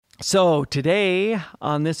So, today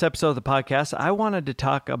on this episode of the podcast, I wanted to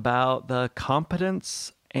talk about the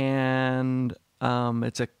competence and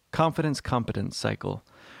it's a confidence competence cycle,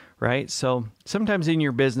 right? So, sometimes in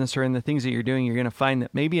your business or in the things that you're doing, you're going to find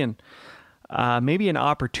that maybe an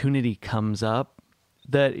opportunity comes up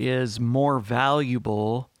that is more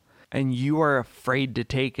valuable and you are afraid to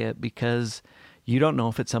take it because you don't know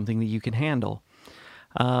if it's something that you can handle.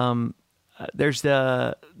 There's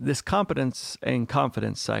this competence and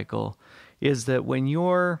confidence cycle is that when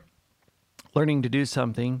you're learning to do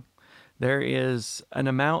something, there is an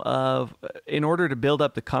amount of, in order to build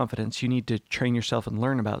up the confidence, you need to train yourself and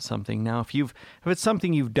learn about something. Now, if it's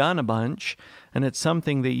something you've done a bunch and it's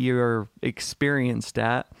something that you're experienced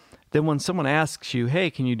at, then when someone asks you, hey,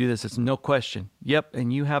 can you do this? It's no question. Yep.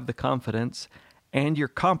 And you have the confidence and you're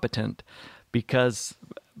competent because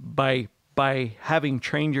by having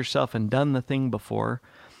trained yourself and done the thing before,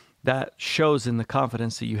 that shows in the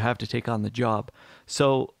confidence that you have to take on the job.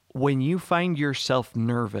 So when you find yourself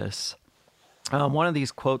nervous, one of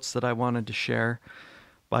these quotes that I wanted to share,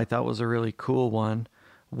 I thought was a really cool one,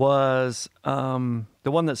 was the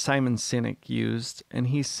one that Simon Sinek used. And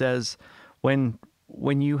he says, when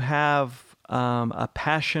you have a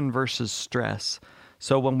passion versus stress,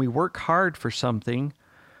 so when we work hard for something,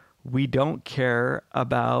 we don't care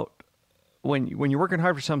about, when you're working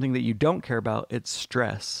hard for something that you don't care about, it's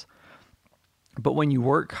stress. But when you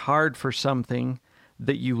work hard for something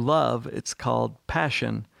that you love, it's called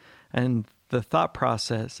passion. And the thought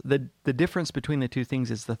process, the difference between the two things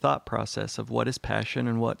is the thought process of what is passion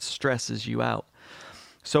and what stresses you out.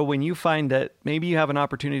 So when you find that maybe you have an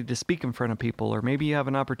opportunity to speak in front of people, or maybe you have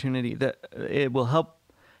an opportunity that it will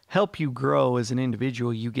help you grow as an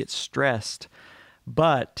individual, you get stressed.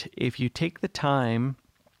 But if you take the time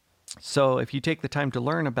to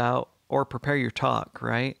learn about or prepare your talk,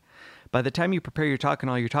 right? By the time you prepare your talk and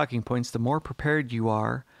all your talking points, the more prepared you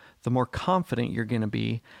are, the more confident you're going to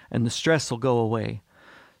be, and the stress will go away.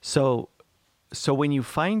 So when you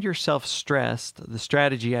find yourself stressed, the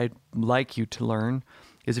strategy I'd like you to learn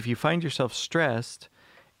is, if you find yourself stressed,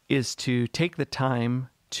 is to take the time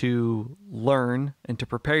to learn and to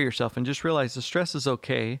prepare yourself and just realize the stress is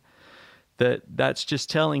okay. That's just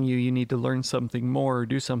telling you need to learn something more or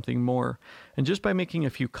do something more. And just by making a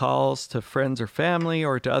few calls to friends or family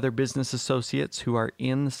or to other business associates who are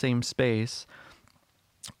in the same space,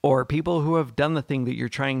 or people who have done the thing that you're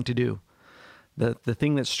trying to do, the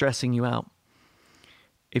thing that's stressing you out,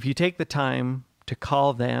 if you take the time to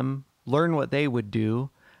call them, learn what they would do,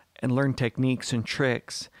 and learn techniques and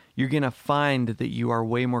tricks, you're going to find that you are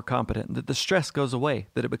way more competent, that the stress goes away,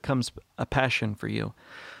 that it becomes a passion for you.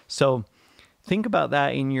 So think about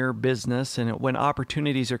that in your business, and when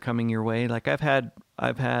opportunities are coming your way. Like I've had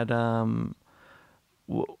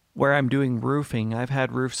where I'm doing roofing, I've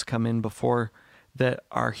had roofs come in before that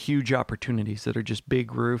are huge opportunities, that are just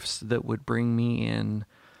big roofs that would bring me in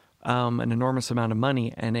an enormous amount of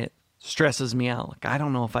money, and it stresses me out. Like, I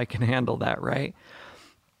don't know if I can handle that, right?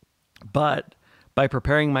 But by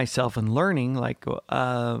preparing myself and learning, like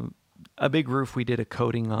a big roof we did a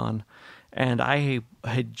coating on, and I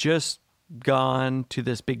had just gone to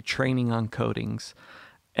this big training on coatings,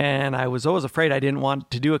 and I was always afraid. I didn't want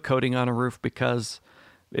to do a coating on a roof because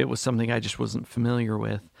it was something I just wasn't familiar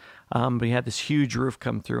with. But we had this huge roof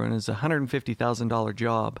come through, and it was a $150,000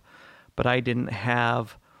 job, but I didn't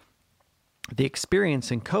have the experience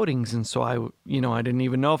in coatings, and so I didn't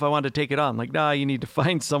even know if I wanted to take it on. Like, nah, you need to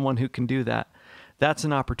find someone who can do that. That's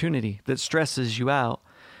an opportunity that stresses you out.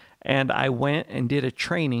 And I went and did a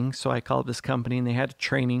training. So I called this company, and they had a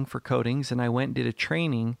training for coatings, and I went and did a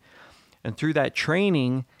training. And through that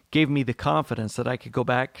training gave me the confidence that I could go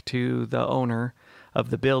back to the owner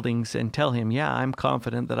of the buildings and tell him, yeah, I'm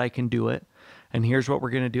confident that I can do it. And here's what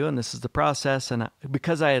we're going to do. And this is the process. And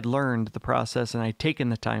because I had learned the process and I'd taken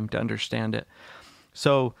the time to understand it.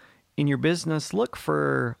 So in your business, look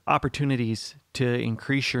for opportunities to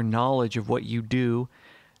increase your knowledge of what you do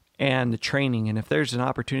and the training. And if there's an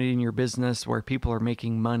opportunity in your business where people are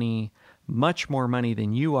making money, much more money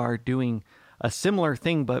than you are, doing a similar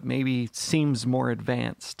thing, but maybe seems more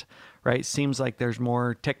advanced, right? Seems like there's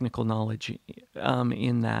more technical knowledge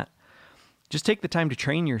in that. Just take the time to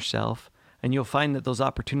train yourself, and you'll find that those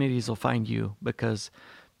opportunities will find you, because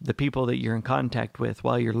the people that you're in contact with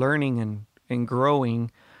while you're learning and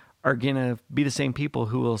growing are going to be the same people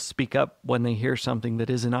who will speak up when they hear something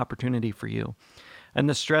that is an opportunity for you. And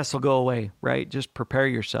the stress will go away, right? Just prepare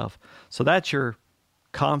yourself. So that's your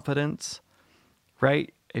confidence,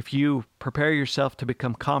 right? If you prepare yourself to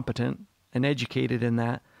become competent and educated in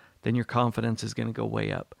that, then your confidence is going to go way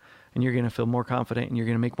up, and you're going to feel more confident, and you're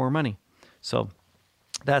going to make more money. So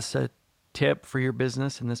that's a tip for your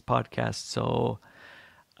business in this podcast. So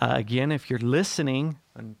again, if you're listening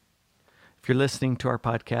to our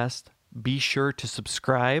podcast, be sure to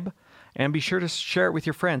subscribe and be sure to share it with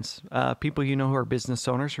your friends, people you know who are business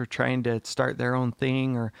owners who are trying to start their own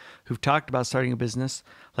thing or who've talked about starting a business.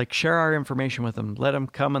 Like, share our information with them. Let them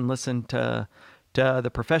come and listen to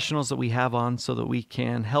the professionals that we have on so that we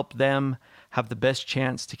can help them have the best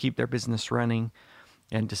chance to keep their business running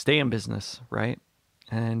and to stay in business, right?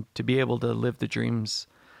 And to be able to live the dreams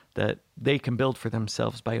that they can build for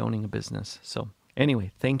themselves by owning a business. So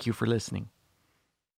anyway, thank you for listening.